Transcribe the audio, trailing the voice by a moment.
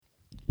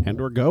And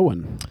we're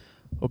going.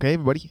 Okay,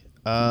 everybody.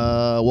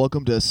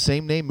 Welcome to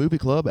Same Name Movie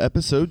Club,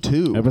 Episode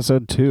 2.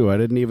 Episode 2. I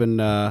didn't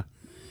even... I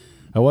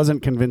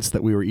wasn't convinced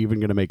that we were even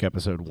going to make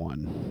Episode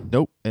 1.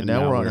 Nope. And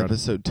now we're on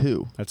Episode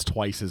 2. That's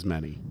twice as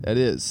many. That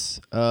is.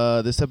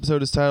 This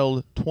episode is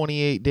titled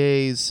 28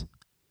 Days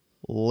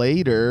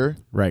Later.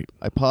 Right.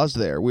 I paused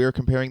there. We are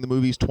comparing the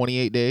movies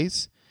 28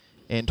 Days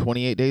and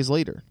 28 Days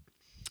Later.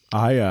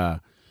 I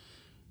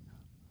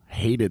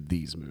hated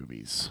these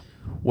movies.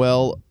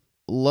 Well,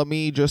 let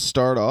me just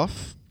start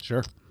off.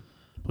 Sure.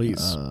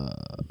 Please.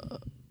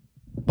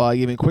 By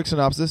giving a quick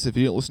synopsis if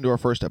you didn't listen to our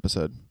first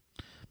episode.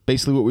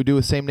 Basically what we do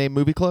with Same Name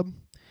Movie Club,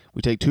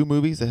 we take two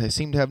movies that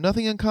seem to have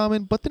nothing in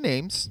common but the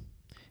names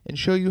and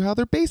show you how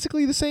they're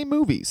basically the same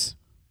movies.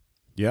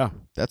 Yeah.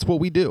 That's what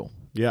we do.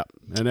 Yeah.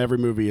 And every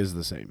movie is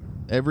the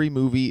same. Every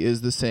movie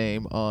is the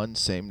same on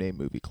Same Name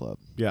Movie Club.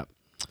 Yeah.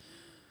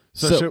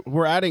 So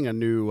we're adding a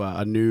new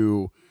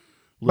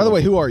By the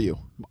way, who are you?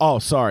 Oh,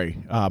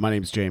 sorry. My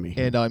name's Jamie.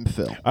 And I'm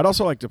Phil. I'd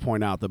also like to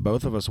point out that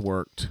both of us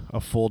worked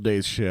a full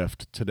day's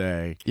shift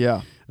today.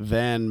 Yeah.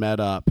 Then met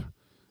up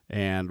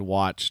and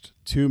watched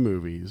two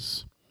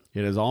movies.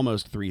 It is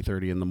almost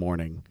 3:30 in the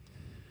morning.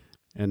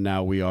 And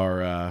now we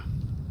are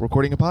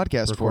recording a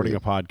podcast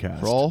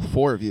for all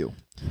four of you.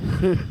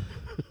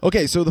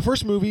 Okay, so the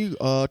first movie,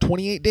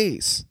 28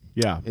 Days.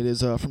 Yeah. It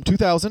is from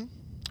 2000.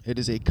 It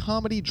is a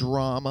comedy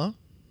drama.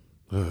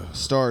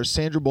 Stars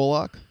Sandra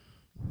Bullock,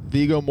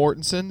 Viggo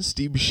Mortensen,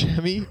 Steve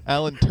Buscemi,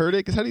 Alan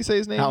Tudyk. Is how do you say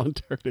his name? Alan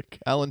Tudyk.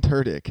 Alan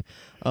Tudyk.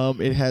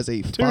 It has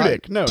a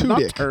Tudyk. No, Tudyk.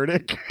 not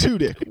Tudyk.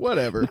 Tudyk.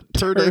 Whatever.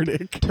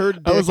 Tudyk.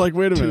 Turdyk. I was like,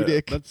 wait a minute.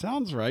 Tudyk. That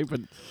sounds right,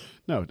 but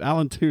no,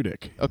 Alan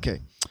Tudyk.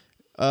 Okay.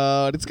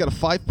 It's got a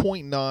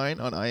 5.9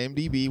 on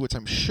IMDb, which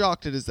I'm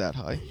shocked it is that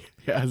high.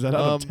 Yeah, is that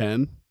out of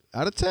 10?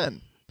 Out of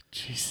 10.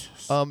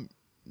 Jesus.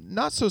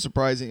 Not so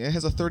surprising. It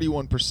has a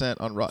 31%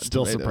 on Rotten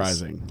Still Tomatoes.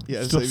 surprising. Yeah,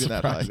 it's Still not even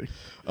surprising.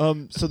 that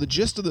high. So the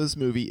gist of this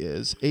movie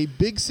is a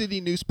big city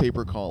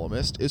newspaper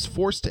columnist is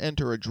forced to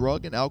enter a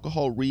drug and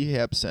alcohol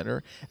rehab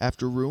center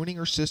after ruining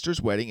her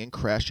sister's wedding and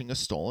crashing a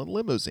stolen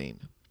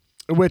limousine.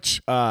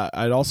 Which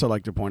I'd also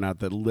like to point out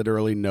that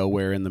literally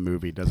nowhere in the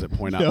movie does it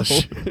point out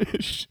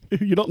that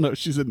you don't know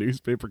she's a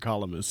newspaper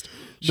columnist.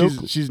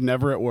 She's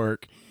never at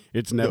work.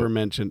 It's never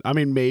mentioned. I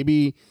mean,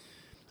 maybe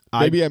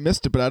I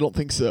missed it, but I don't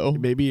think so.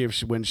 Maybe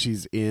when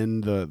she's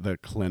in the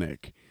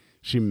clinic,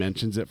 she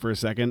mentions it for a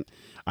second.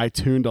 I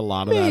tuned a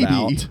lot of that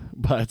out,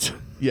 but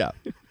yeah.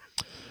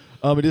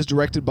 It is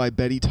directed by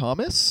Betty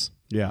Thomas.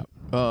 Yeah.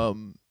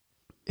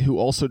 Who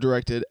also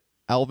directed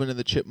Alvin and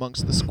the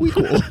Chipmunks: The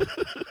Squeakquel.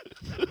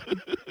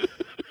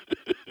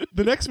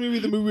 The next movie,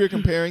 the movie we're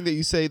comparing that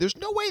you say, there's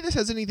no way this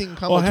has anything in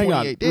common with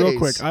 28 Days. Real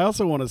quick. I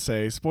also want to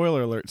say,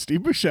 spoiler alert, Steve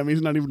Buscemi's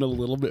not even a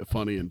little bit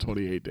funny in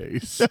 28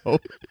 Days. No.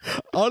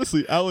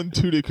 Honestly, Alan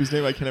Tudyk, whose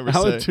name I can never say.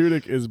 Alan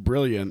Tudyk is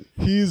brilliant.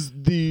 He's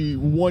the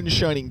one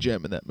shining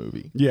gem in that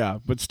movie. Yeah,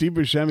 but Steve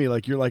Buscemi,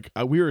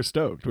 we were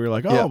stoked. We were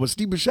like, but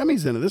Steve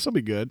Buscemi's in it. This will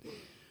be good.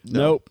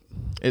 Nope.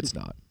 It's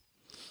not.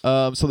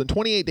 So then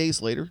 28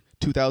 Days Later,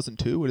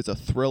 2002, it is a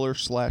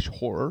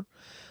thriller/horror.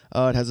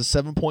 It has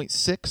a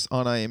 7.6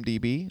 on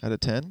IMDb out of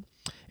 10,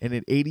 and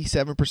an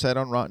 87%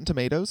 on Rotten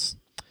Tomatoes.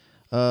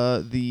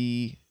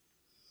 The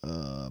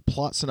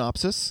plot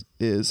synopsis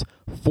is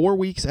 4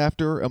 weeks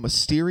after a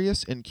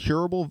mysterious,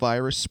 incurable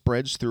virus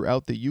spreads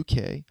throughout the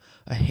UK,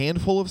 a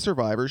handful of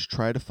survivors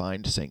try to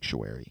find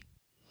sanctuary.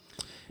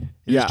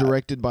 It is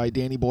directed by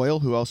Danny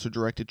Boyle, who also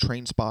directed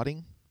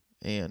Trainspotting.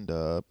 And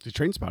the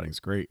Trainspotting's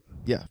great.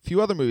 Yeah, a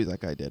few other movies that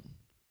guy did.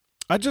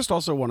 I just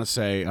also want to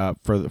say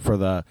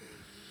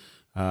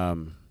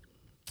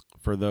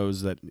for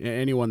those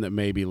anyone that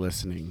may be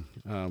listening,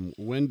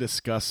 when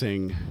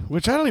discussing,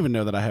 which I don't even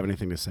know that I have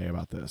anything to say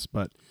about this,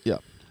 but yeah,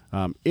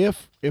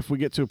 if we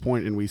get to a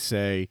point and we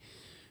say,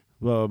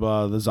 blah,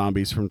 blah, blah, the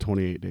zombies from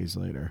 28 Days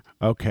Later,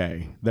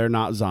 okay, they're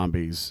not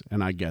zombies,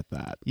 and I get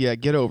that. Yeah,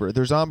 get over it.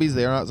 They're zombies.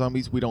 They are not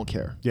zombies. We don't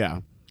care.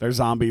 Yeah, they're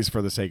zombies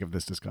for the sake of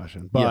this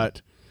discussion,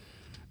 but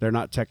they're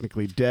not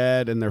technically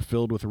dead, and they're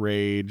filled with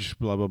rage,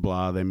 blah, blah,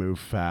 blah. They move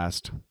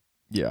fast.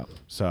 Yeah.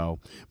 So,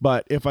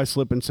 but if I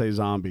slip and say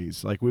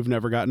zombies, we've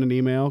never gotten an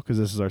email because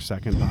this is our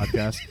second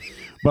podcast,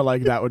 but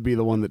that would be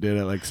the one that did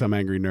it, some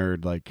angry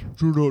nerd,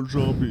 they're not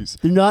zombies.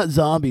 They're not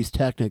zombies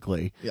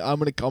technically. Yeah, I'm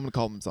gonna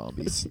call them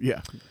zombies.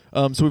 Yeah.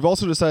 So we've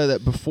also decided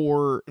that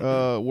before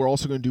we're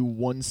also gonna do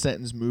one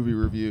sentence movie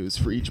reviews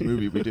for each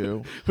movie we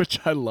do. Which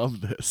I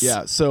love this.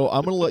 Yeah. So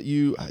I'm gonna let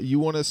you. You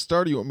want to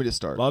start, or you want me to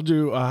start? I'll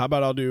do. How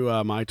about I'll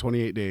do my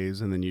 28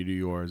 days, and then you do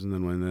yours, and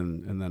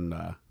then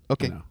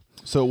okay. You know.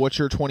 So what's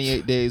your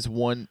 28 days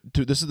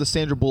this is the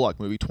Sandra Bullock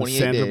movie, 28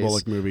 days. Sandra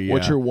Bullock movie, yeah.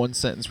 What's your one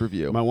sentence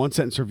review? My one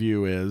sentence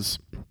review is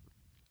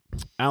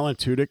Alan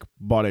Tudyk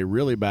bought a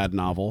really bad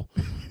novel,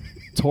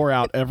 tore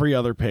out every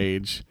other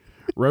page,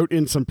 wrote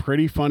in some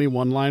pretty funny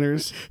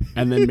one-liners,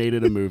 and then made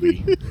it a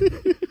movie.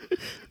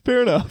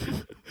 Fair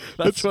enough.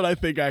 That's what I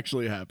think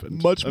actually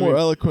happened. Much more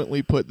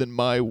eloquently put than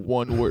my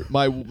one word,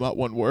 my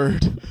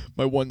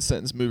one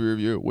sentence movie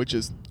review, which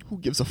is who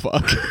gives a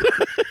fuck.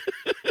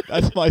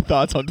 That's my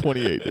thoughts on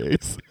 28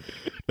 Days.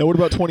 Now, what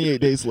about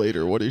 28 Days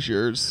Later? What is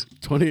yours?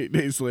 28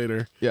 Days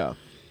Later. Yeah.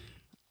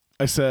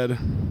 I said,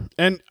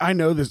 and I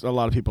know this. A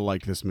lot of people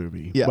like this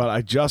movie. Yeah. But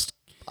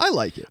I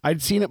like it.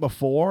 I'd seen it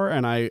before,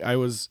 and I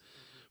was,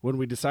 when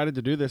we decided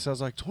to do this, I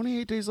was like,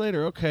 28 Days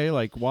Later. Okay,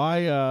 like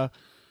why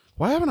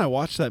haven't I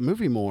watched that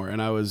movie more?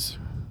 And I was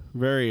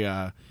very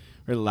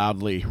very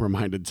loudly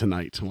reminded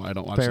tonight why I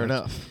don't watch Fair that.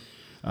 enough.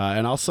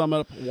 And I'll sum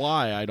up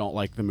why I don't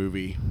like the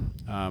movie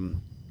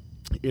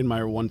in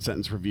my one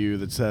sentence review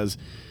that says,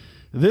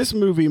 this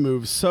movie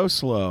moves so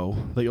slow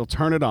that you'll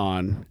turn it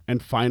on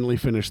and finally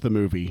finish the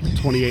movie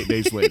 28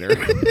 days later.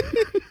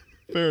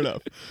 Fair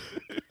enough.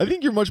 I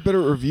think you're much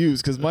better at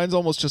reviews because mine's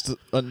almost just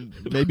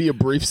maybe a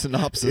brief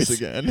synopsis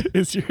again.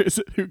 Is it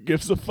Who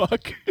Gives a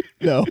Fuck?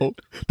 No,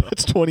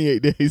 that's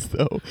 28 Days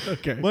though.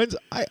 Okay. Mine's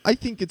I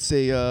think it's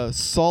a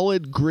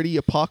solid, gritty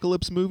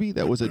apocalypse movie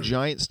that was a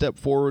giant step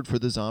forward for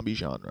the zombie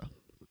genre.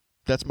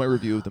 That's my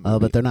review of the movie. Oh,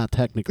 but they're not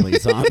technically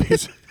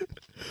zombies.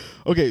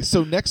 Okay,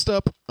 so next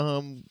up,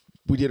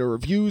 we did our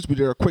reviews. We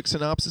did our quick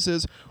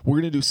synopsises. We're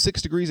going to do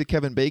 6 Degrees of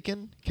Kevin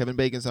Bacon. Kevin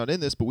Bacon's not in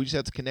this, but we just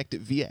have to connect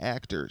it via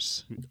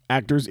actors.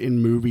 Actors in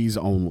movies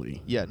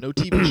only. Yeah, no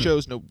TV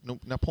shows, no,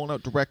 not pulling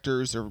out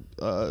directors or,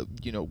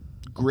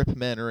 grip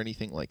men or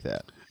anything like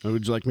that.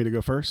 Would you like me to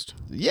go first?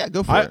 Yeah,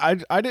 go for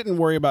it. I didn't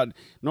worry about.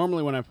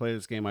 Normally, when I play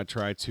this game, I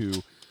try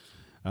to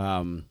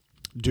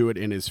do it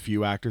in as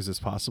few actors as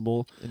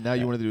possible. And now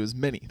you want to do as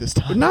many this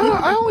time. No,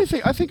 I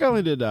think I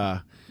only did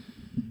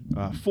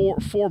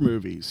four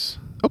movies.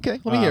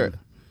 Okay, let me hear it.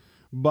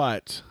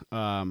 But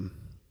I don't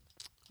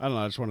know.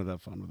 I just wanted to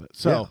have fun with it.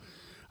 So,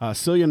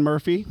 Cillian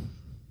Murphy,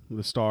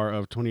 the star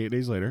of 28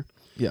 Days Later,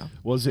 Yeah.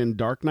 was in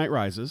Dark Knight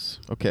Rises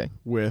Okay.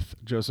 with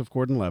Joseph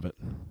Gordon-Levitt,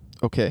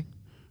 Okay.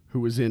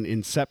 who was in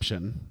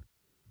Inception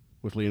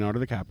with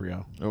Leonardo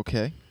DiCaprio,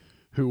 Okay.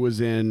 who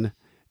was in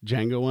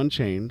Django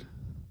Unchained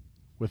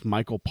with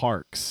Michael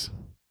Parks,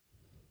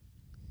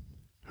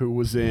 who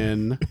was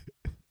in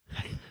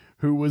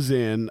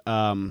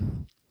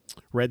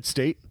Red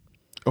State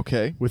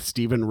Okay. with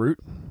Stephen Root,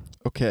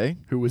 Okay.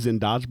 who was in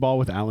Dodgeball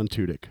with Alan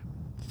Tudyk.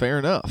 Fair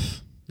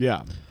enough.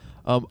 Yeah.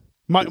 Um,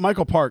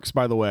 Michael Parks,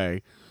 by the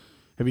way,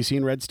 have you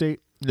seen Red State?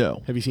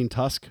 no. Have you seen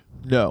Tusk?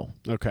 No.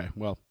 Okay,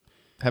 well,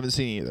 Haven't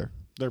seen either.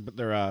 they're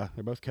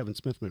both Kevin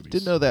Smith movies.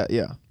 Didn't know that,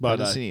 yeah. But,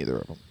 Haven't seen either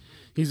of them.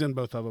 He's in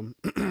both of them.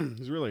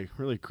 He's a really,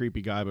 really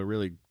creepy guy, but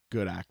really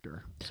good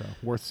actor. So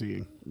worth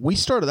seeing. We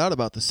started out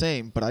about the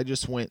same, but I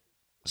just went.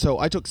 So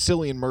I took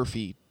Cillian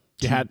Murphy.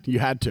 You had to. You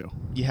had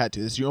to.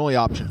 This is your only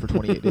option for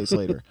 28 Days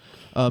Later.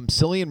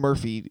 Cillian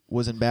Murphy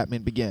was in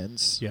Batman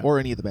Begins, or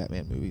any of the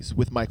Batman movies,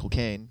 with Michael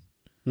Caine,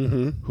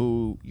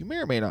 who, you may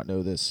or may not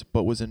know this,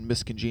 but was in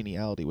Miss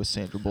Congeniality with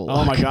Sandra Bullock.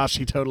 Oh my gosh,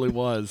 he totally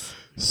was.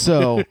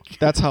 So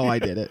that's how I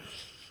did it.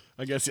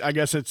 I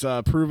guess it's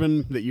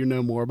proven that you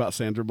know more about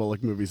Sandra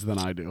Bullock movies than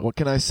I do. What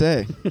can I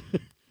say?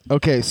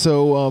 Okay,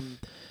 so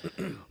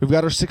we've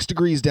got our 6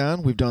 degrees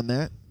down. We've done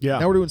that. Yeah.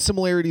 Now we're doing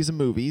similarities in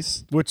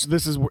movies. Which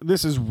this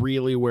is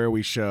really where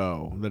we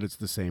show that it's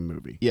the same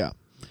movie. Yeah.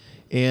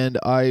 And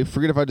I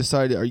forget if I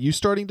decided. Are you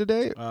starting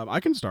today? I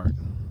can start.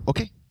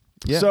 Okay.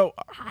 Yeah. So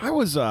I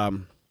was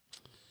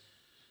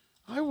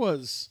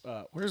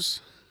where's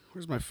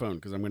my phone,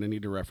 because I'm going to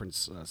need to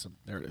reference some.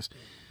 There it is.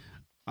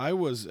 I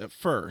was at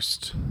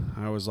first.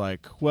 I was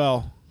like,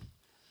 well,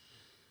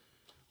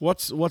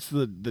 what's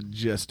the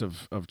gist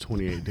of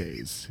 28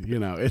 Days? You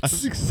know, I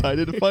was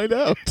excited to find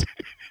out.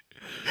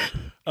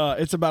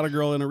 It's about a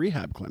girl in a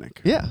rehab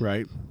clinic. Yeah.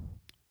 Right.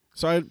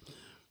 So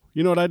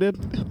you know what I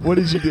did? What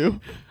did you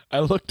do? I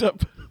looked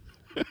up.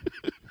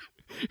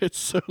 It's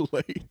so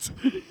late.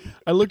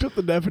 I looked up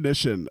the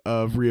definition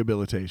of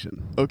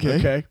rehabilitation. Okay.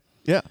 Okay.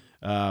 Yeah.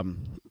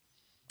 And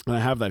I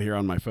have that here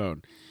on my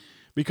phone,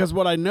 because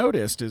what I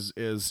noticed is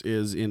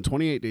in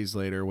 28 Days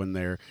Later, when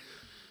they're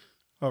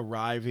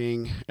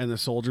arriving and the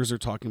soldiers are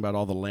talking about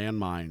all the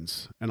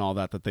landmines and all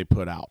that they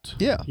put out.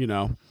 Yeah. You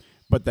know,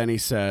 but then he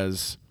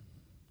says,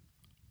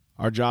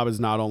 our job is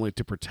not only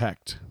to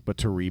protect, but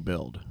to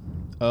rebuild.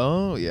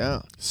 Oh,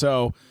 yeah.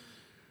 So,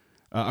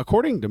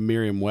 according to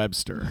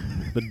Merriam-Webster,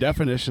 the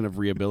definition of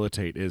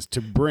rehabilitate is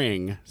to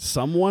bring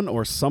someone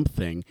or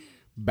something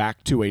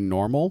back to a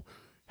normal,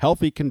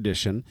 healthy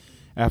condition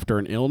after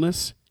an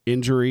illness,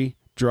 injury,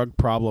 drug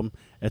problem,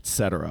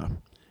 etc.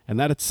 And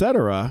that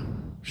etc.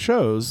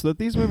 shows that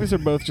these movies are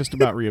both just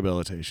about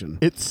rehabilitation.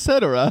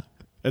 Etc.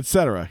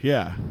 Etc.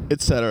 Yeah.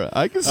 Etc.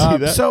 I can see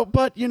that. So,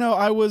 but you know,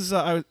 I was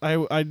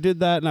I did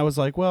that, and I was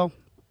like, well,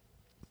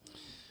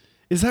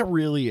 is that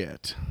really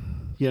it?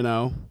 You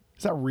know,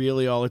 is that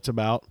really all it's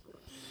about?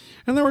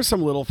 And there were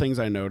some little things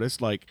I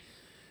noticed, like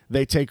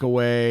they take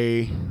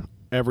away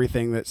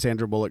everything that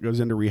Sandra Bullock goes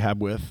into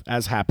rehab with,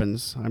 as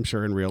happens, I'm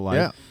sure, in real life.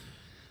 Yeah.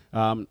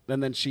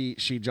 And then she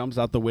jumps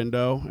out the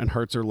window and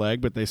hurts her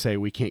leg, but they say,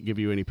 we can't give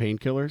you any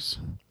painkillers.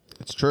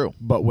 It's true.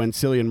 But when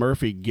Cillian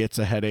Murphy gets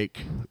a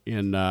headache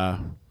in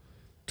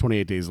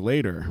 28 Days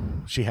Later,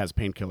 she has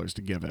painkillers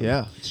to give him.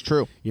 Yeah, it's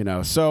true. You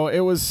know, so it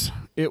was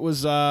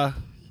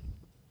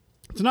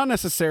it's not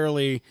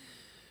necessarily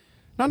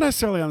not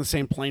necessarily on the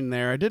same plane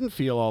there. I didn't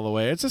feel all the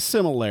way. It's a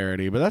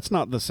similarity, but that's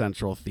not the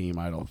central theme,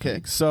 I don't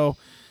think. So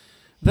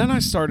then I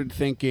started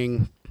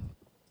thinking,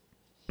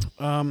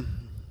 well,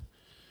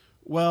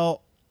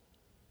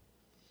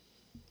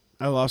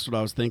 I lost what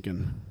I was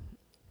thinking.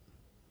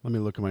 Let me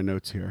look at my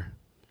notes here.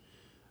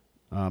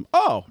 I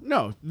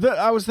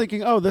was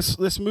thinking,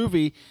 this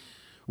movie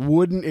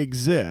wouldn't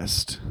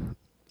exist.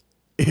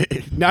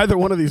 Neither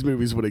one of these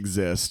movies would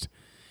exist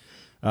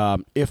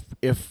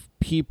if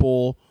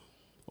people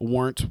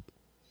weren't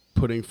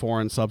putting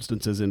foreign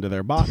substances into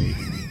their body,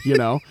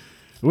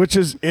 which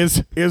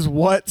is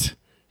what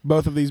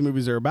both of these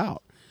movies are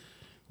about.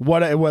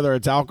 Whether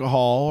it's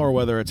alcohol or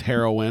whether it's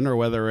heroin or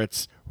whether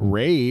it's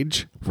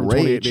Rage from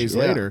 28 Days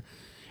Later,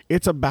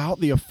 it's about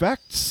the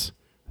effects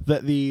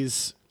that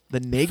these the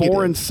negative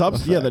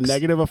the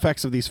negative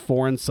effects of these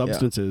foreign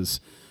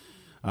substances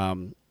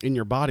in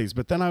your bodies.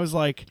 But then I was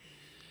like,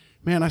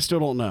 man, I still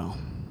don't know.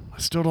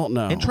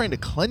 And trying to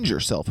cleanse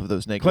yourself of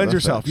those negative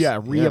Cleanse effects.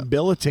 yourself,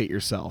 rehabilitate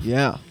yourself.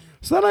 Yeah.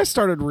 So then I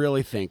started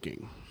really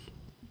thinking.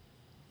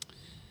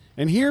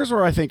 And here's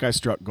where I think I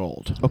struck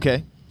gold.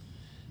 Okay.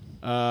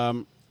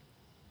 I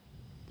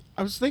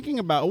was thinking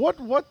about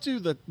what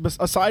do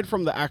aside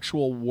from the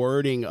actual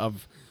wording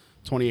of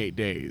 28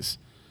 Days,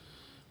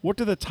 what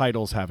do the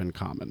titles have in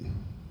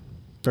common?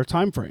 They're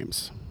time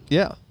frames.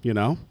 Yeah.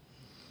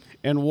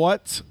 And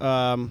what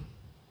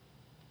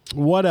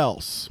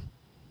else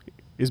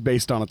is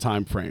based on a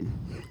time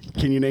frame?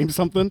 Can you name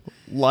something?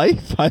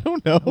 Life? I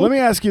don't know. Let me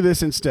ask you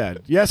this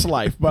instead. Yes,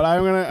 life, but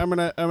I'm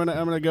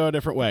gonna go a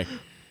different way.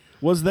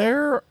 Was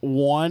there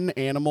one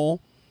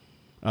animal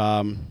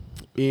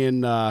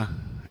in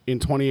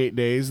 28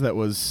 Days that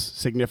was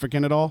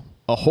significant at all?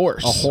 A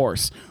horse. A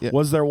horse. Yeah.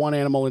 Was there one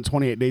animal in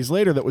 28 Days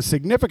Later that was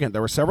significant?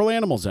 There were several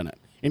animals in it,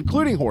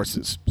 including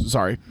horses.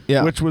 Sorry.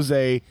 Yeah. Which was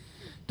a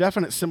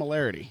definite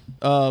similarity.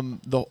 You're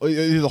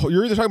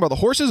either talking about the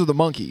horses or the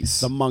monkeys.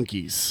 The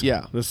monkeys.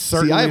 Yeah.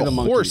 Certainly I have the a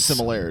monkeys. horse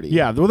similarity.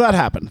 Yeah, well, that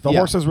happened. The Yeah.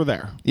 horses were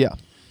there. Yeah.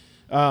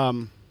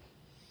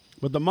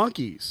 But the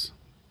monkeys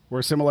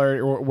were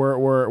similar.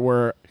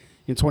 Were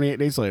in 28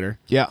 Days Later.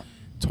 Yeah.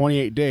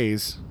 28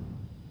 Days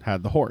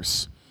had the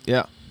horse.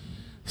 Yeah.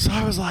 So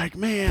I was like,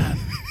 man,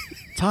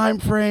 time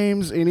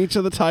frames in each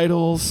of the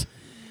titles.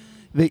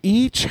 They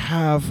each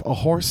have a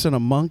horse and a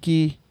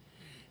monkey.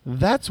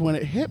 That's when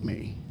it hit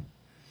me.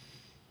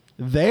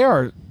 They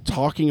are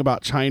talking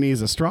about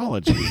Chinese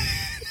astrology.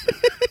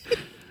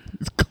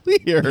 It's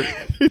clear.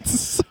 It's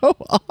so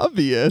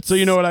obvious. So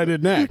you know what I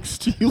did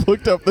next? You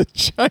looked up the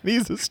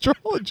Chinese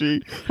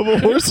astrology of a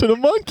horse and a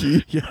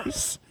monkey.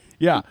 Yes.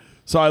 Yeah.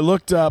 So I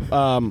looked up.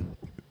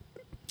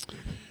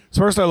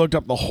 First I looked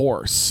up the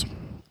horse,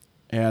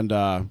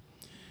 and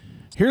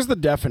here's the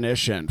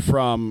definition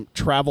from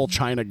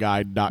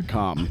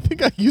TravelChinaGuide.com. I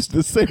think I used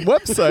the same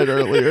website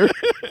earlier.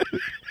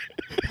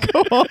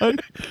 Go on.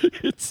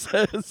 It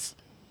says,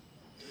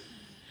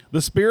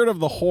 the spirit of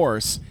the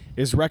horse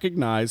is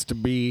recognized to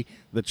be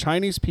the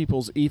Chinese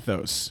people's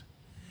ethos,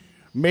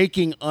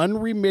 making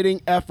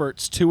unremitting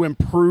efforts to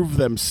improve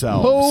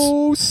themselves.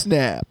 Oh,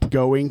 snap.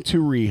 Going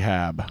to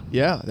rehab.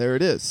 Yeah, there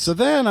it is. So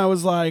then I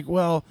was like,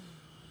 well,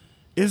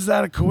 is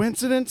that a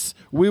coincidence?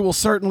 We will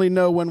certainly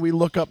know when we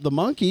look up the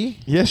monkey.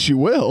 Yes, you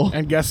will.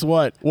 And guess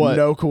what? What?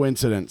 No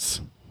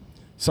coincidence.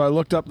 So I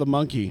looked up the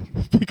monkey.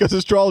 Because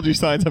astrology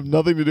signs have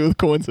nothing to do with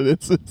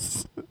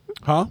coincidences.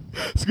 Huh?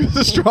 Because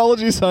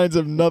astrology signs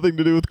have nothing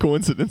to do with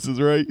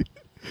coincidences, right?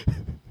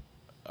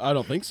 I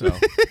don't think so.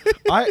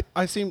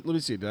 I seem. Let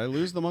me see. Did I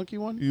lose the monkey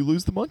one? You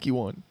lose the monkey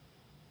one.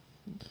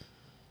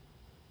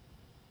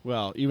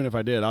 Well, even if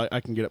I did,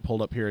 I can get it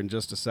pulled up here in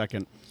just a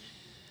second.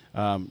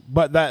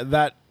 But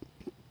that's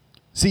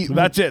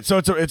it. So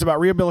it's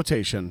about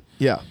rehabilitation.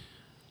 Yeah.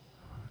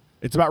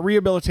 It's about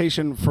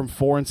rehabilitation from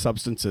foreign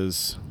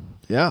substances.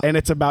 Yeah. And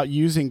it's about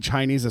using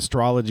Chinese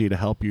astrology to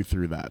help you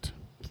through that.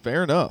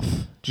 Fair enough.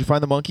 Did you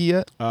find the monkey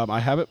yet?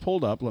 I have it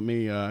pulled up. Let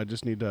me. I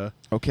just need to.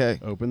 Okay.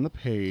 Open the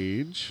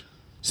page.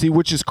 See,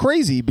 which is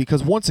crazy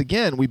because once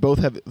again, we both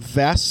have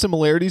vast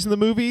similarities in the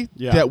movie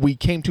that we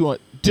came to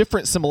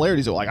different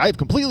similarities. Like, I have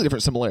completely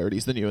different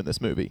similarities than you in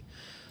this movie.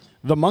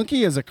 The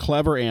monkey is a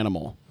clever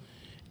animal.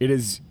 It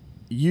is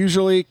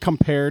usually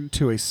compared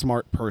to a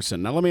smart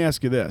person. Now, let me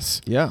ask you this.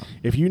 Yeah.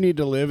 If you need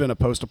to live in a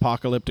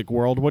post-apocalyptic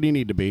world, what do you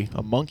need to be?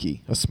 A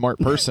monkey. A smart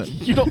person.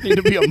 You don't need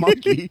to be a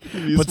monkey,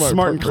 but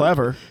smart and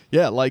clever.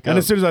 Yeah, like... And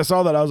as soon as I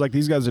saw that, I was like,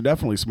 these guys are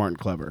definitely smart and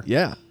clever.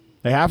 Yeah.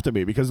 They have to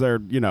be because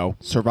they're,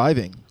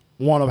 surviving.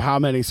 One of how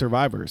many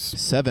survivors?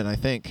 7, I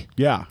think.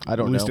 Yeah. I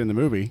don't know. At least in the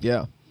movie.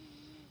 Yeah.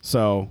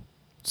 So,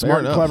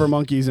 smart and clever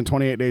monkeys in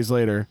 28 Days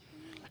Later,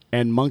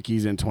 and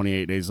monkeys in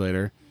 28 Days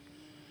Later,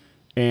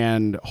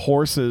 and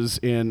horses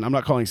in... I'm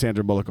not calling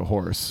Sandra Bullock a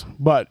horse,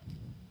 but,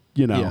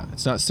 Yeah,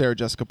 it's not Sarah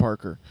Jessica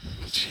Parker.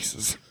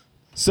 Jesus.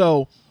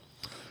 So,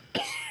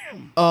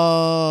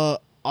 I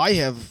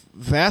have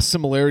vast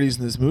similarities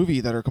in this movie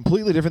that are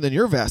completely different than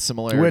your vast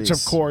similarities. Which,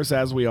 of course,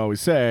 as we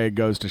always say,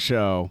 goes to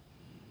show...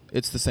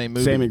 It's the same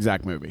movie. Same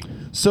exact movie.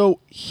 So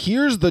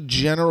here's the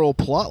general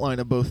plot line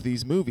of both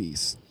these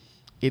movies.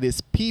 It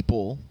is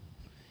people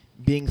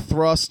being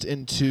thrust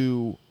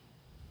into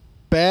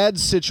bad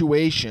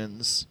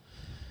situations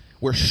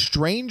where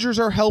strangers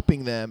are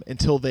helping them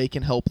until they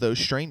can help those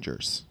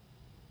strangers.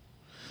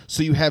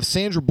 So you have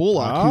Sandra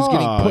Bullock who's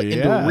getting put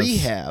into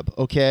rehab,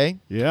 okay?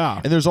 Yeah.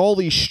 And there's all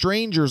these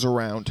strangers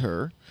around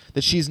her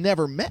that she's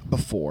never met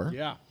before.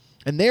 Yeah.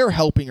 And they're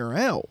helping her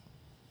out.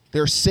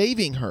 They're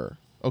saving her,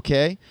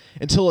 okay?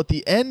 Until at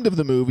the end of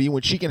the movie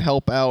when she can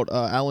help out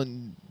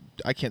Alan,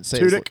 I can't say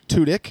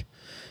Tudyk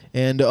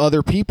and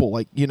other people,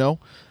 like, you know.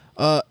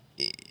 And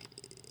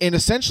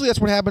essentially that's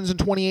what happens in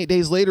 28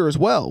 Days Later as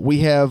well. We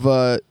have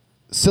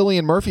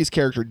Cillian Murphy's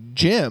character,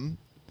 Jim.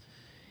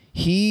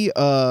 He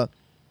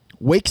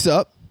wakes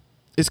up,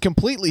 is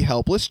completely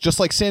helpless, just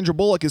like Sandra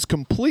Bullock is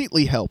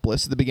completely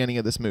helpless at the beginning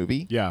of this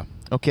movie. Yeah.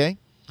 Okay?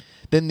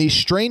 Then these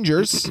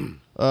strangers,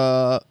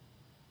 the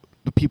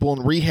people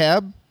in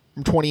rehab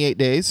from 28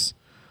 Days,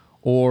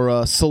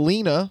 or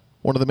Selena,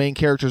 one of the main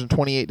characters in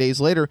 28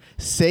 Days Later,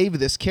 save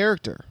this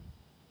character.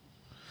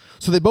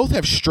 So they both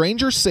have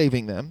strangers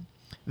saving them.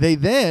 They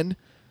then,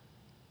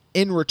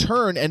 in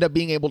return, end up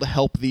being able to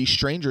help these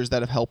strangers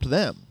that have helped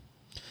them.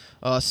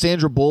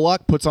 Sandra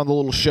Bullock puts on the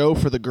little show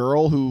for the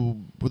girl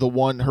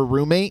her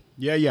roommate.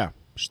 Yeah, yeah.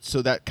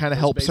 So that kind of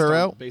helps her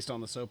out. Based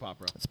on the soap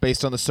opera. It's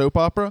based on the soap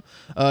opera.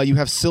 You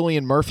have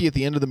Cillian Murphy at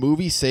the end of the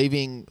movie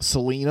saving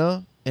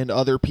Selena and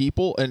other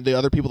people and the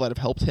other people that have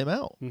helped him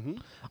out. Mm-hmm.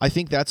 I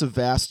think that's a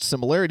vast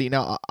similarity.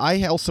 Now,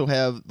 I also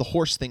have the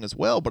horse thing as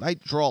well, but I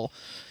draw.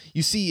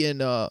 You see,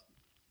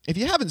 if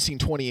you haven't seen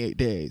 28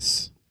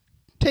 Days,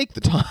 take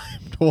the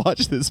time to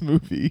watch this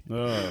movie.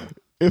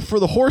 If for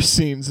the horse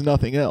scenes,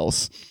 nothing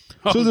else.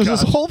 So there's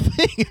this whole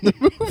thing in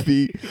the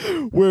movie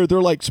where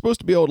they're like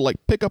supposed to be able to like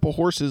pick up a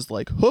horse's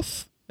like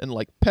hoof and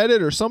like pet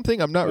it or something.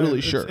 I'm not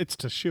really sure. It's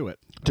to shoe it.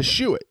 To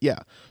shoe it, yeah.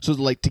 So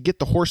like to get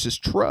the horse's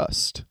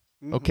trust.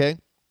 Okay,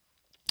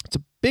 it's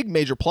a big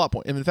major plot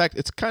point, and in fact,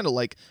 it's kind of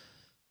like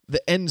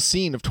the end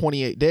scene of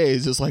 28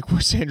 Days is like where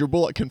Sandra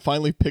Bullock can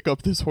finally pick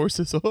up this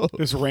horse's hoof.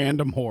 This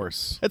random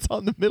horse. That's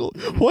on the middle.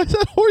 Why is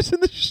that horse in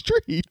the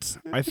street?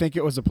 I think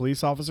it was a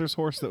police officer's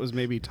horse that was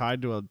maybe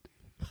tied to a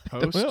post. I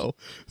don't know.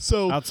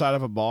 So outside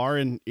of a bar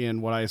in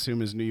what I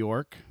assume is New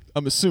York.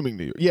 I'm assuming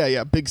New York.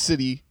 Yeah, big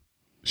city.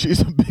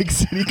 She's a big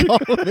city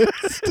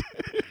columnist.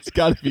 It's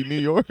got to be New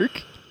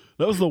York.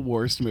 That was the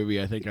worst movie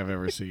I think I've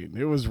ever seen.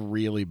 It was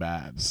really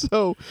bad.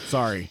 So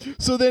sorry.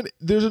 So then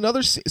there's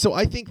another. So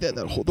I think that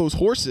those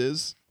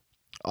horses.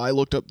 I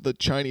looked up the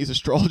Chinese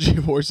astrology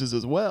of horses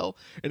as well,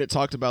 and it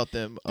talked about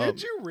them.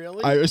 Did you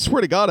really? I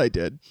swear to God, I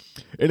did.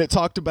 And it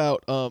talked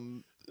about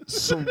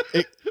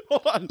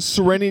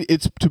serenity.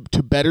 It's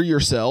to better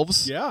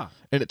yourselves. Yeah.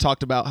 And it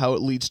talked about how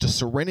it leads to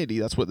serenity.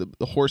 That's what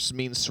the horse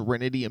means,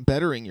 serenity and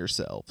bettering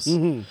yourselves.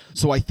 Mm-hmm.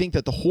 So I think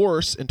that the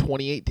horse in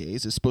 28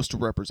 Days is supposed to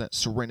represent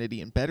serenity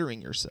and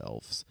bettering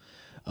yourselves,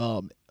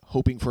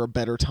 hoping for a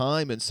better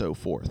time and so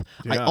forth.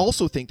 Yeah. I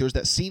also think there's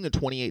that scene in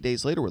 28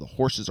 Days Later where the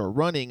horses are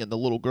running and the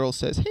little girl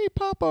says, "Hey,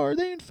 Papa, are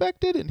they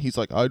infected?" And he's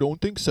like, "I don't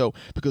think so,"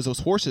 because those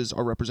horses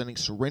are representing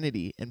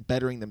serenity and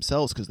bettering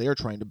themselves because they are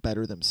trying to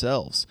better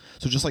themselves.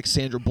 So just like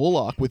Sandra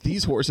Bullock with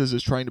these horses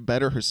is trying to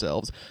better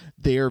herself,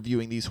 they are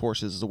viewing these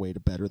horses as a way to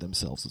better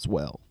themselves as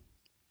well.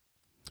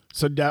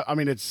 So,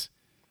 it's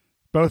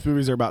both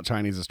movies are about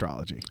Chinese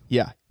astrology.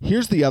 Yeah.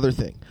 Here's the other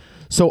thing.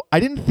 So I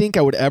didn't think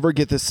I would ever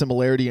get this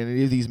similarity in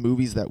any of these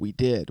movies that we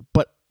did,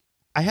 but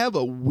I have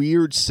a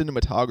weird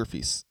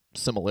cinematography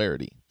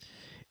similarity.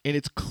 And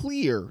it's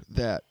clear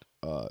that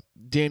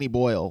Danny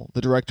Boyle,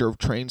 the director of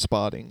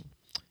Trainspotting,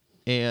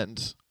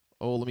 and,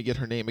 let me get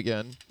her name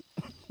again,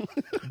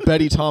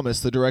 Betty Thomas,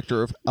 the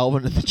director of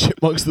Alvin and the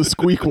Chipmunks, the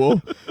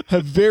Squeakquel,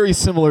 have very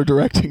similar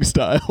directing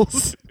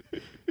styles.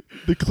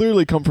 They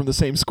clearly come from the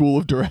same school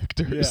of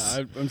directors.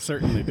 Yeah, I'm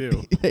certain they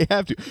do. They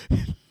have to.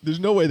 There's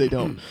no way they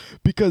don't.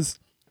 Because,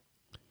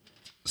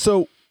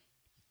 so,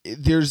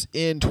 there's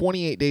in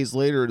 28 Days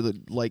Later, the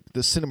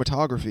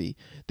cinematography,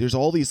 there's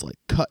all these like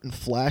cut and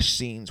flash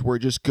scenes where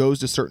it just goes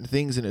to certain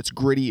things and it's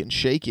gritty and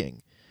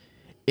shaking.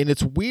 And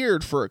it's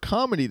weird for a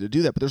comedy to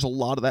do that, but there's a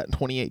lot of that in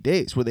 28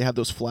 Days where they have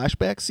those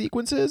flashback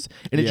sequences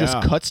and it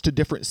just cuts to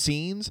different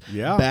scenes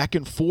back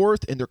and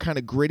forth and they're kind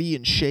of gritty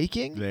and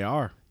shaking. They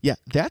are. Yeah,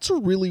 that's a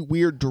really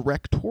weird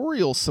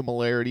directorial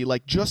similarity,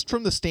 like just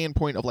from the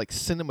standpoint of like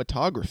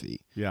cinematography.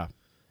 Yeah,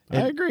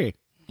 and I agree.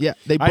 Yeah,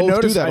 they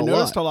both do that a lot. I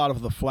noticed a lot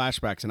of the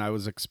flashbacks, and I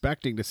was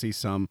expecting to see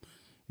some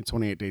in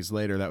 28 Days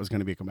Later. That was going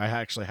to be. I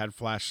actually had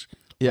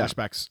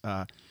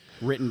flashbacks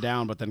written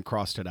down, but then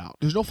crossed it out.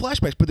 There's no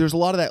flashbacks, but there's a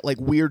lot of that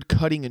like weird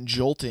cutting and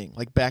jolting,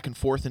 like back and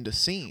forth into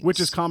scenes, which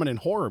is common in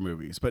horror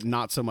movies, but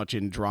not so much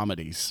in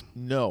dramedies.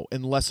 No,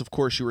 unless of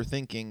course you were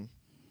thinking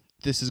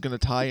this is going to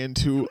tie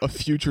into a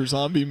future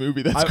zombie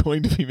movie that's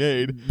going to be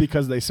made.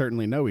 Because they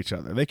certainly know each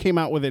other. They came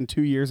out within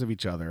 2 years of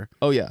each other.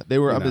 Oh yeah, they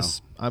were.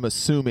 I'm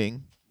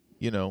assuming,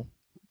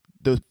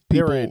 those people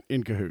they were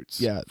in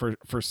cahoots. Yeah,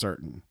 for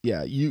certain.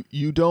 Yeah,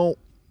 you don't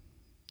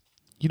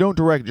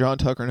direct John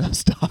Tucker Now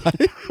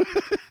Die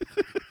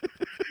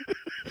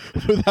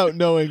without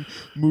knowing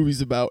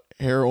movies about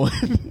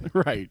heroin.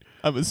 Right.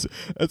 That's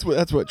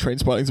what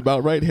Trainspotting's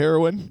about, right?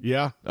 Heroin.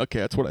 Yeah. Okay,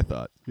 that's what I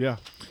thought. Yeah.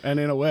 And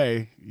in a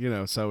way,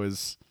 so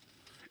is.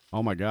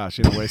 Oh my gosh!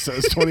 In a way, so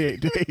is 28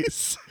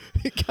 Days.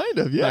 Kind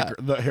of, yeah.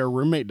 Her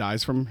roommate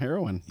dies from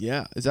heroin.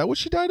 Yeah, is that what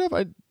she died of?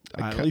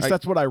 At least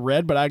that's what I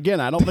read. But again,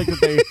 I don't think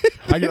that they.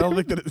 I don't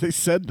think that they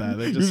said that.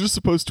 You're just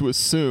supposed to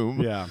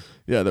assume. Yeah.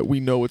 Yeah, that we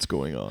know what's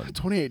going on.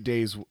 28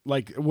 Days.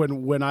 Like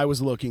when I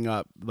was looking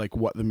up like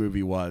what the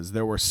movie was,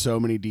 there were so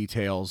many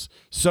details,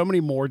 so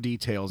many more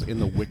details in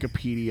the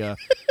Wikipedia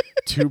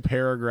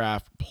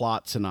 2-paragraph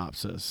plot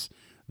synopsis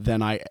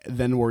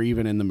than were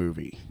even in the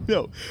movie.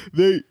 No,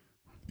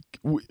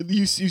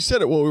 you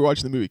said it while we were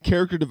watching the movie.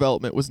 Character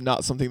development was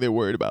not something they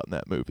worried about in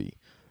that movie.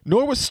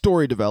 Nor was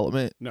story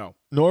development. No.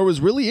 Nor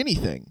was really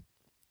anything.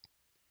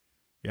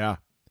 Yeah.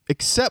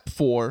 Except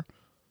for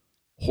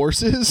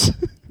horses.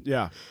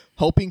 Yeah.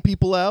 Helping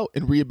people out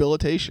and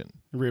rehabilitation.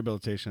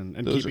 Rehabilitation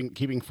and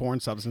keeping foreign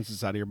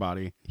substances out of your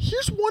body.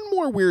 Here's one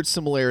more weird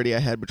similarity I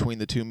had between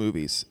the two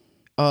movies.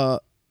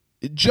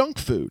 Junk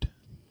food.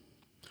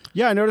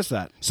 Yeah, I noticed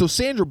that. So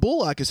Sandra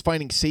Bullock is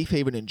finding safe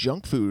haven in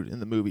junk food in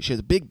the movie. She has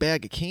a big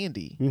bag of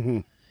candy. Mm-hmm.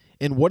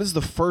 And what is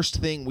the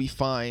first thing we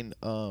find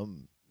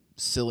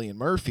Cillian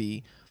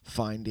Murphy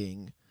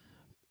finding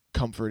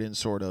comfort in,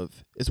 sort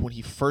of, is when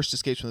he first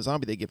escapes from the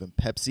zombie, they give him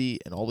Pepsi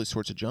and all these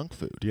sorts of junk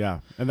food.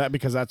 Yeah, and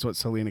because that's what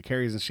Selena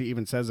carries. And she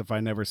even says, if I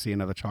never see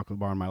another chocolate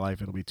bar in my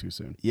life, it'll be too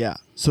soon. Yeah,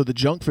 so the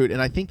junk food,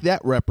 and I think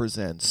that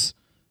represents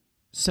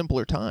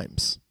simpler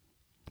times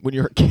when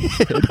you're a kid.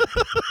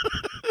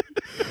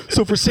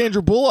 So for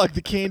Sandra Bullock,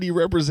 the candy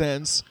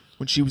represents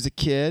when she was a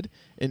kid,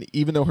 and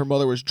even though her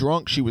mother was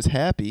drunk, she was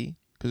happy,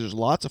 because there's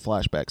lots of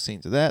flashback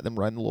scenes of that, them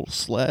riding the little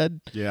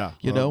sled. Yeah.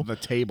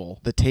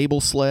 The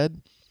table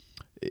sled.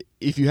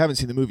 If you haven't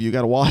seen the movie, you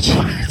got to watch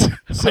it.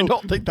 So, I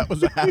don't think that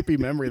was a happy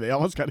memory. They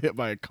almost got hit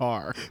by a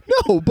car.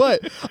 No,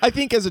 but I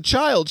think as a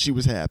child she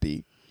was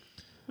happy.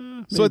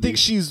 So I think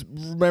she's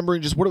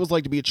remembering just what it was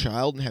like to be a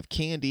child and have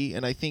candy,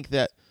 and I think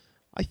that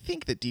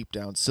deep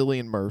down,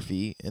 Cillian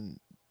Murphy and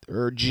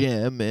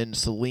Jim and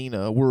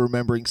Selena were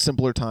remembering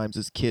simpler times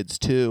as kids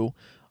too,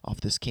 off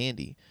this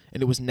candy,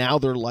 and it was now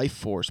their life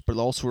force, but it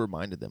also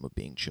reminded them of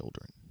being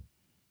children.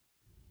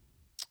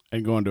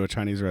 And going to a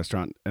Chinese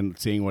restaurant and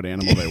seeing what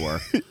animal they were.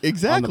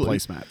 Exactly. On the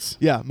placemats.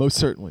 Yeah, most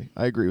certainly.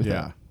 I agree with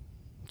that.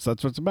 So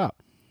that's what it's about.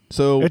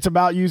 So it's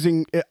about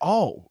using it.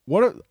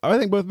 I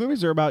think both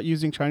movies are about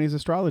using Chinese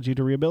astrology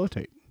to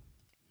rehabilitate.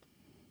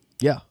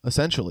 Yeah,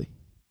 essentially.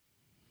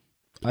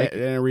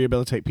 And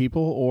rehabilitate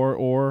people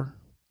or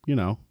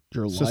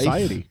your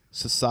society. Life,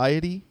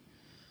 society.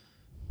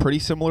 Pretty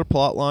similar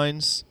plot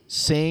lines.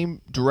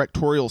 Same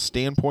directorial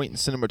standpoint and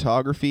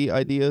cinematography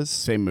ideas.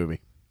 Same movie.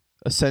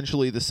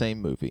 Essentially the same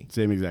movie.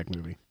 Same exact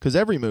movie. Because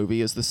every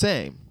movie is the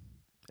same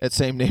at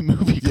Same Name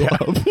Movie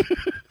Club.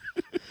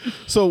 Yeah.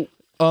 So,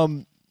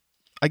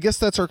 I guess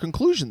that's our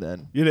conclusion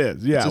then. It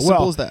is, yeah. It's as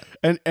simple as that.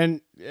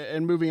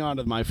 And moving on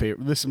to my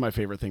favorite. This is my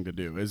favorite thing to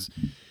do is,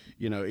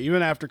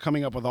 even after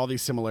coming up with all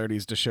these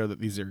similarities to show that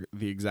these are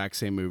the exact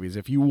same movies,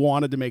 if you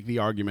wanted to make the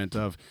argument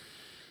of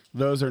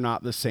those are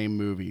not the same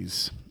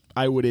movies,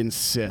 I would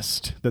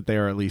insist that they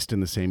are at least in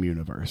the same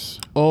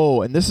universe.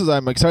 Oh, and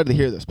I'm excited to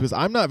hear this because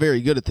I'm not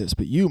very good at this,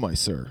 but you, my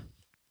sir,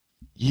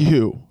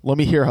 let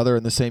me hear how they're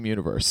in the same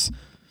universe.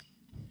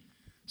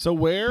 So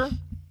where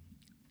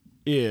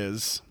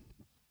is,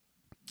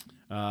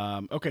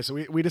 okay,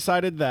 so we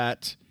decided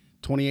that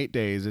 28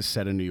 Days is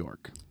set in New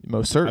York.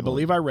 Most certainly. I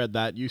believe I read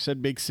that. You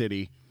said big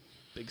city.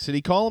 Big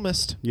city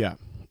columnist. Yeah.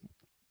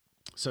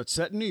 So it's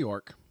set in New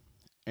York,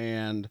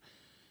 and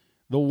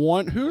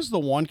who's the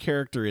one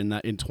character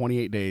in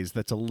 28 Days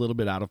that's a little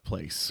bit out of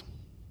place?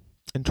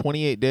 In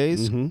 28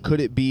 Days? Mm-hmm.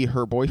 Could it be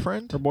her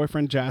boyfriend? Her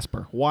boyfriend,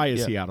 Jasper. Why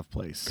is he out of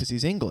place? Because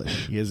he's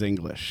English. He is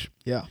English.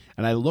 Yeah.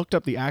 And I looked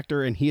up the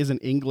actor, and he is an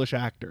English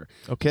actor.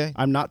 Okay.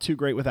 I'm not too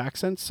great with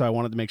accents, so I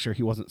wanted to make sure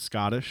he wasn't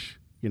Scottish,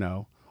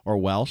 or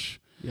Welsh.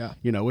 Yeah.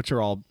 Which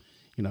are all,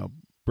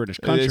 British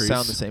countries. They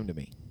sound the same to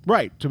me.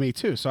 Right, to me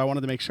too. So I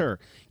wanted to make sure.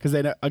 Because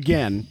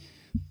again,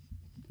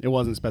 it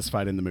wasn't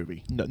specified in the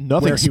movie. No,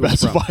 nothing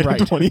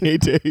specified in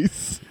 28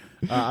 Days.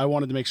 I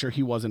wanted to make sure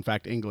he was, in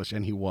fact, English,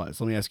 and he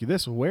was. Let me ask you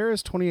this. Where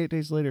is 28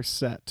 Days Later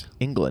set?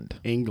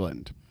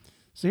 England.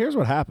 So here's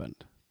what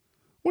happened.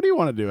 What do you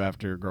want to do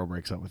after a girl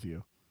breaks up with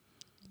you?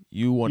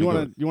 You want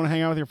to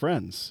hang out with your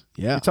friends.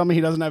 Yeah. You tell me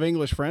he doesn't have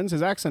English friends.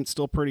 His accent's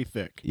still pretty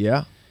thick.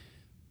 Yeah.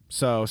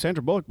 So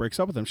Sandra Bullock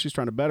breaks up with him. She's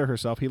trying to better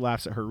herself. He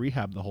laughs at her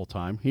rehab the whole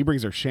time. He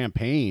brings her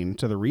champagne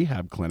to the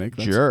rehab clinic.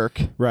 Jerk.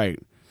 Right.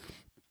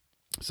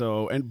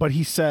 So, but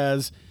he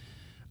says,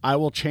 I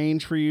will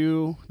change for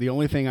you. The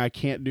only thing I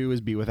can't do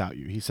is be without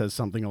you. He says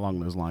something along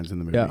those lines in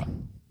the movie. Yeah.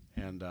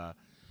 And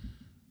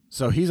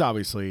so he's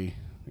obviously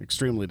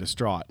extremely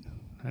distraught.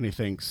 And he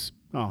thinks,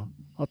 I'll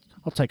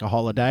take a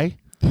holiday.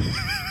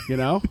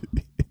 Yeah.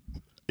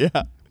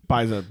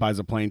 Buys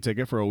a plane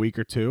ticket for a week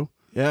or two.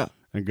 Yeah.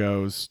 And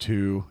goes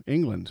to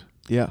England.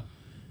 Yeah.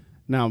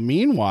 Now,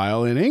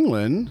 meanwhile, in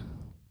England,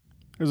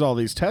 there's all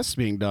these tests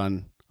being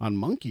done on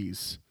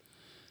monkeys.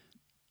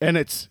 And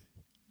it's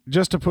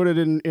just to put it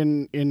in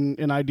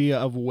an idea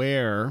of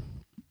where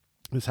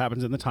this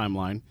happens in the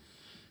timeline.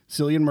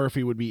 Cillian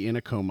Murphy would be in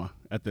a coma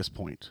at this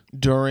point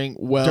during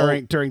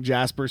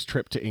Jasper's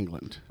trip to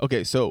England.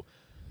 Okay, so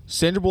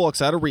Sandra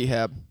Bullock's out of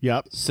rehab.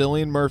 Yep.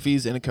 Cillian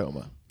Murphy's in a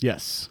coma.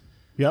 Yes.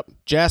 Yep.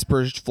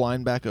 Jasper's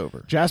flying back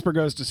over. Jasper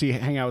goes to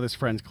hang out with his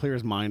friends, clear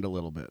his mind a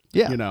little bit.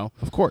 Yeah, you know,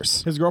 of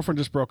course. His girlfriend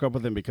just broke up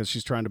with him because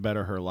she's trying to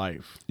better her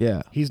life.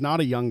 Yeah. He's not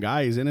a young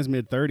guy. He's in his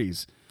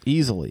mid-30s.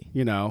 Easily.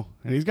 You know,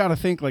 and he's got to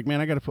think like,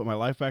 man, I got to put my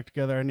life back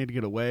together. I need to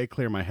get away,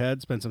 clear my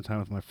head, spend some time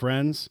with my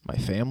friends. My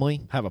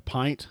family. Have a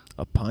pint.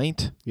 A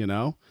pint. You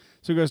know?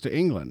 So he goes to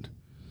England.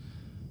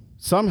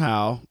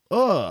 Somehow,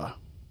 I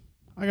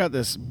got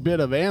this bit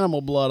of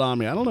animal blood on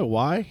me. I don't know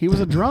why. He was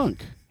a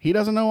drunk. He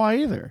doesn't know why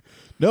either.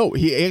 No,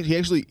 he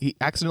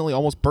accidentally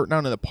almost burnt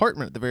down an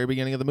apartment at the very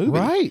beginning of the movie.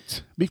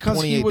 Right.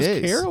 Because he was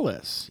days.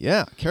 careless.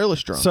 Yeah,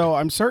 careless drunk. So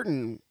I'm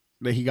certain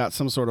that he got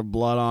some sort of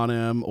blood on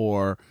him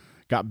or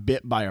got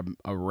bit by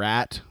a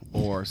rat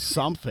or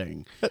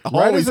something.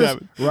 Right as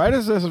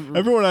this,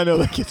 everyone I know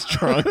that gets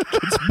drunk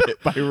gets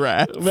bit by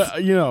rats.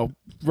 You know,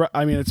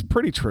 I mean, it's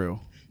pretty true.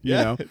 You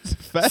know? It's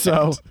fact.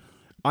 So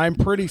I'm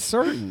pretty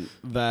certain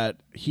that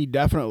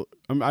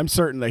I'm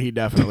certain that he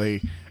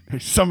definitely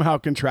somehow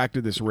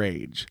contracted this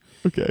rage.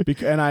 Okay.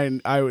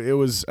 And I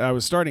was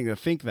starting to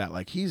think that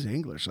like he's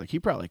English, like he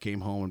probably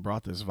came home and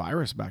brought this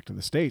virus back to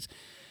the States.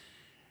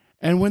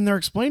 And when they're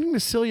explaining to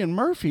Cillian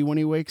Murphy when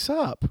he wakes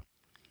up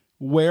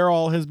where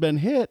all has been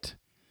hit,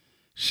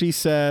 she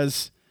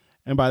says,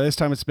 and by this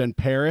time it's been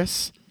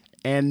Paris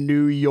and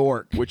New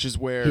York, which is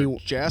where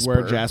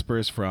Jasper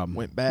is from.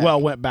 Went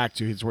back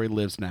to. It's where he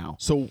lives now.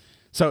 So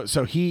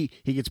he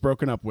gets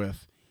broken up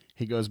with.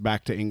 He goes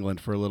back to England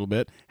for a little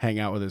bit, hang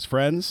out with his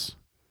friends,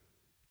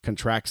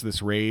 contracts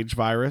this rage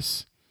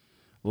virus.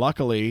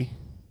 Luckily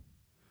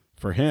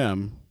for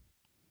him,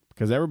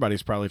 because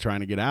everybody's probably trying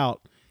to get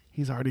out,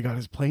 he's already got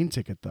his plane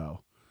ticket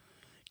though.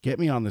 Get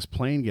me on this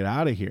plane, get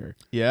out of here.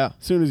 Yeah.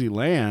 As soon as he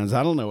lands,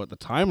 I don't know what the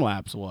time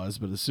lapse was,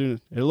 but it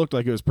looked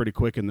like it was pretty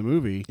quick in the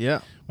movie.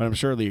 Yeah. But I'm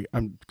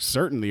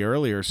certain the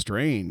earlier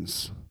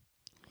strands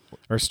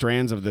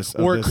of this.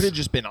 Or it could have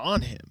just been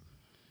on him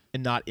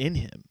and not in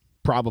him.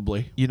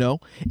 Probably. You know?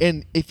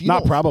 And if you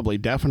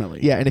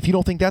definitely. Yeah, and if you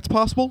don't think that's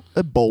possible,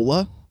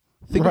 Ebola.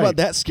 Think Right. about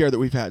that scare that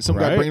we've had. Some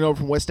guy Right. bringing it over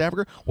from West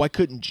Africa. Why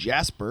couldn't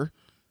Jasper?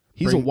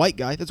 He's a Bring- white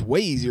guy. That's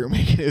way easier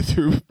making it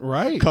through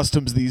Right.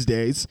 customs these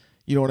days.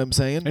 You know what I'm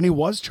saying? And he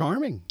was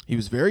charming. He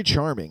was very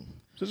charming.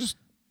 So just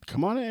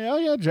come on in. Oh,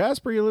 yeah,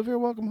 Jasper, you live here.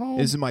 Welcome home.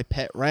 This is my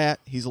pet rat.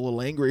 He's a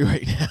little angry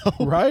right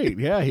now. Right.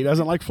 Yeah, he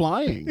doesn't like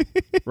flying.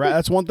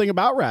 That's one thing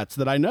about rats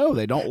that I know.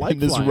 They don't like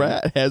And this flying.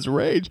 rat has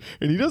rage,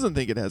 and he doesn't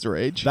think it has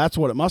rage. That's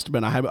what it must have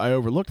been. I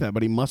overlooked that,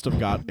 but he must have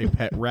got a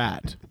pet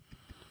rat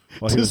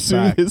while he to was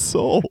soothe back his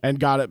soul. and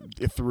got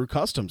it through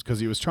customs because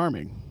he was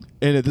charming.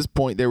 And at this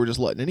point, they were just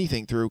letting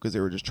anything through because they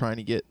were just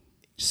trying to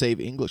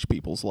save English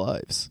people's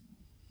lives.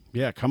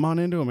 Yeah, come on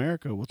into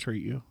America. We'll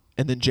treat you.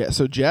 And then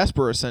so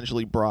Jasper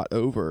essentially brought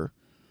over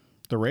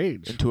The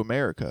rage. into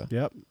America.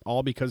 Yep.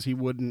 All because he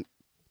wouldn't.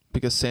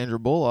 Because Sandra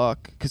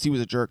Bullock, because he was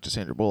a jerk to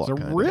Sandra Bullock. So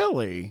kinda.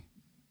 really,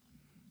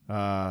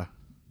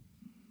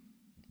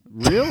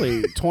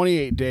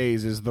 28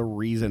 days is the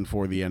reason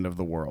for the end of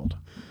the world.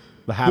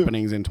 The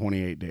happenings in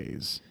 28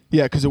 days.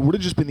 Yeah, because it would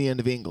have just been the end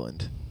of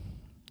England.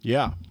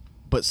 Yeah.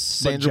 But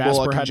Sandra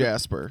Bullock and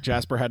Jasper.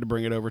 Jasper had to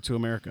bring it over to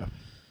America.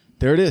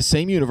 There it is.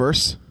 Same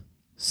universe.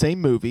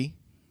 Same movie.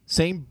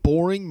 Same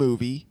boring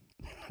movie.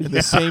 In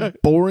the same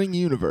boring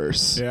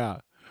universe. Yeah.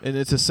 And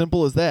it's as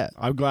simple as that.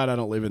 I'm glad I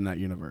don't live in that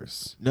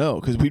universe.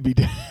 No, because we'd be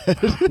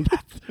dead.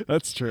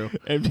 That's true.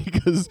 And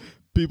because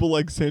people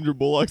like Sandra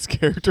Bullock's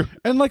character.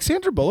 And like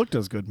Sandra Bullock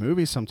does good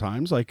movies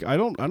sometimes. Like I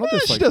don't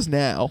dislike. She does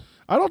now.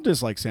 I don't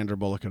dislike Sandra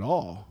Bullock at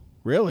all.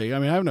 Really. I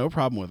mean, I have no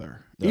problem with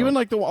her. No. Even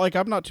like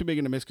I'm not too big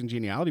into Miss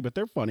Congeniality, but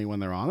they're funny when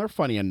they're on. They're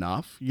funny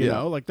enough, you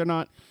know. Like they're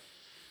not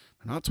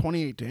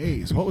 28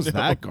 days. What was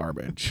that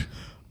garbage?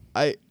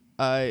 I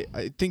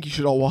think you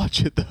should all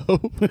watch it though.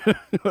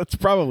 That's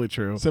probably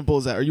true. Simple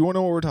as that. Or you want to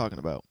know what we're talking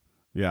about?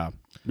 Yeah.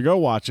 You go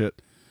watch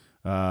it.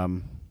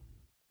 Don't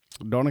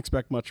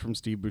expect much from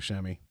Steve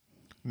Buscemi.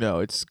 No,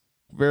 it's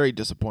very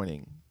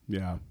disappointing.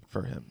 Yeah.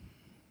 For him.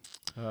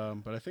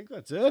 But I think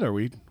that's it. Are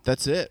we?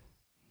 That's it.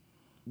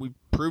 We've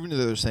proven that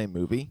they're the same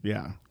movie.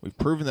 Yeah. We've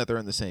proven that they're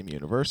in the same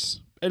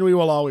universe. And we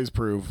will always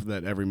prove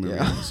that every movie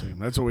is the same.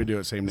 That's what we do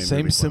at Same Name Same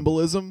Movie Club.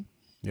 symbolism.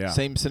 Yeah.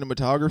 Same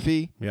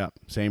cinematography. Yeah.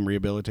 Same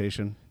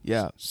rehabilitation.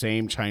 Yeah.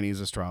 Same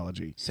Chinese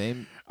astrology.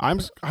 Same. I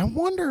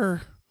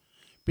wonder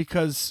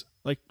because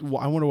I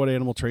wonder what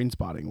animal train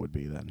spotting would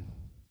be then,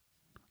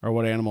 or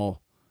what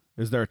animal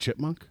is there a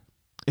chipmunk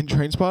In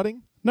Train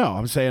Spotting? No,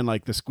 I'm saying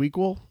like the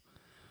squeakquel,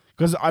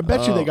 because I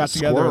bet you they got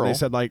together squirrel. and they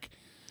said like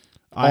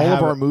All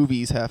of our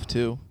movies have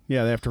to.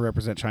 Yeah, they have to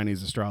represent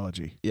Chinese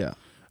astrology. Yeah.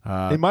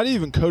 They might have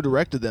even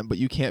co-directed them, but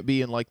you can't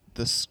be in like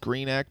the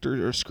Screen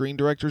Actor or Screen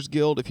Directors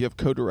Guild if you have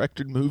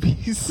co-directed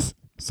movies.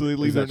 So they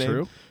leave Is their that name.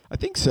 true? I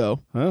think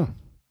so. Oh,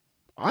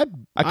 I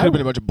could have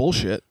been a bunch of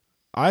bullshit.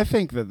 I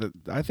think that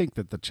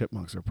the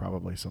Chipmunks are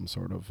probably some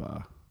sort of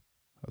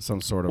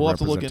We'll have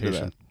to look into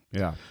representation.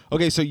 Yeah.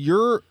 Okay, so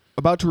you're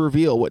about to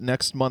reveal what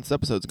next month's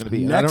episode is going to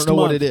be. And I Next don't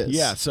know what month. it is.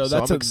 Yeah, so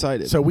I'm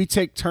excited. So we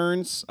take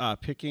turns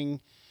picking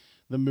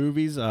the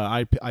movies.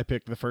 I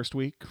picked the first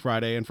week,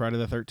 Friday and Friday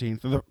the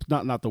 13th.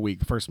 Not the week,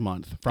 the first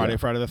month. Friday the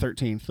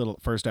 13th, the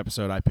first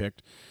episode I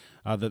picked.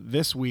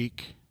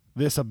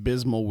 This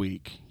abysmal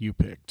week, you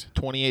picked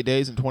 28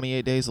 days and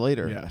 28 days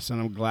later. Yes, and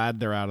I'm glad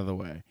they're out of the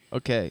way.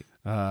 Okay.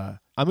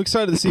 I'm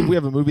excited to see if we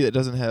have a movie that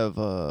doesn't have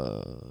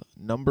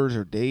numbers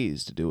or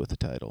days to do with the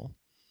title.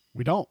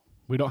 We don't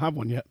have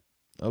one yet.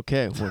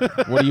 Okay.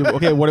 What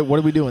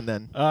are we doing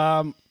then?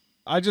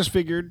 I just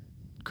figured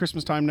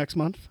Christmas time next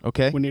month.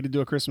 Okay. We need to do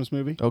a Christmas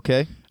movie.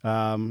 Okay.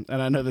 And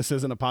I know this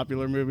isn't a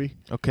popular movie.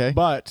 Okay.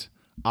 But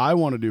I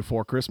want to do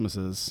 4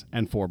 Christmases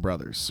and 4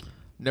 Brothers.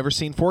 Never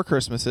seen 4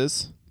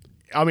 Christmases.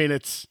 I mean,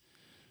 it's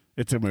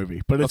a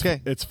movie, but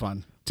it's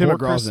fun. Tim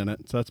McGraw's in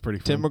it, so that's pretty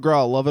fun. Tim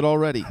McGraw, love it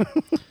already.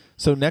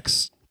 So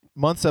next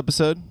month's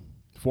episode,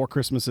 4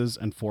 Christmases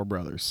and 4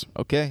 Brothers.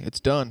 Okay, it's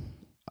done.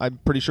 I'm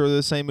pretty sure they're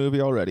the same movie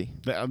already.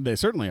 They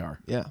certainly are.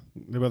 Yeah.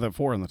 They both have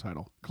 4 in the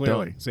title.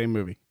 Clearly, same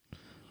movie.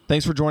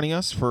 Thanks for joining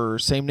us for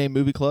Same Name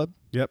Movie Club.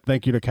 Yep.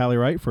 Thank you to Callie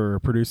Wright for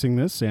producing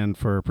this and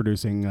for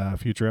producing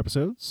future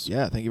episodes.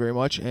 Yeah, thank you very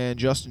much. And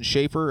Justin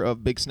Schaefer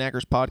of Big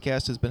Snackers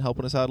Podcast has been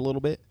helping us out a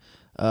little bit,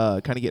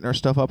 kind of getting our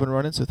stuff up and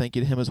running, so thank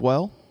you to him as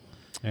well.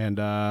 And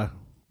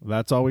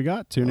that's all we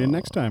got. Tune in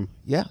next time.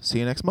 Yeah, see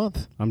you next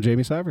month. I'm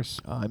Jamie Savers.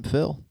 I'm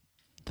Phil.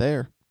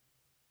 There.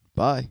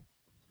 Bye.